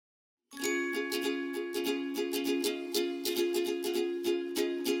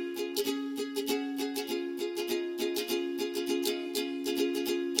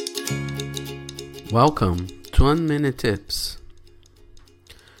Welcome to 1 Minute Tips.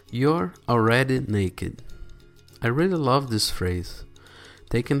 You're already naked. I really love this phrase,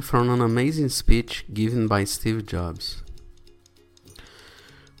 taken from an amazing speech given by Steve Jobs.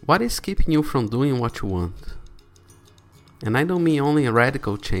 What is keeping you from doing what you want? And I don't mean only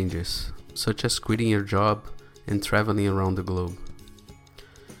radical changes, such as quitting your job and traveling around the globe.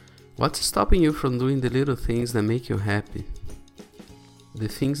 What's stopping you from doing the little things that make you happy? The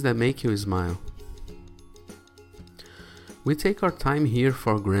things that make you smile? We take our time here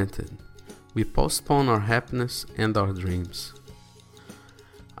for granted. We postpone our happiness and our dreams.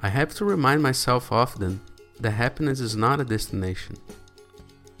 I have to remind myself often that happiness is not a destination.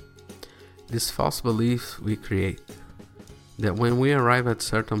 This false belief we create, that when we arrive at a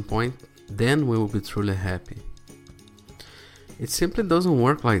certain point, then we will be truly happy. It simply doesn't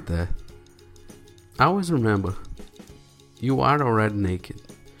work like that. Always remember, you are already naked.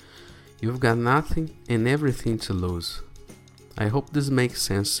 You've got nothing and everything to lose. I hope this makes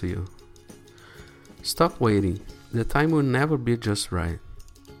sense to you. Stop waiting. The time will never be just right.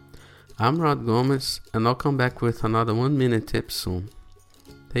 I'm Rod Gomez, and I'll come back with another 1 minute tip soon.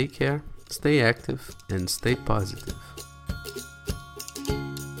 Take care, stay active, and stay positive.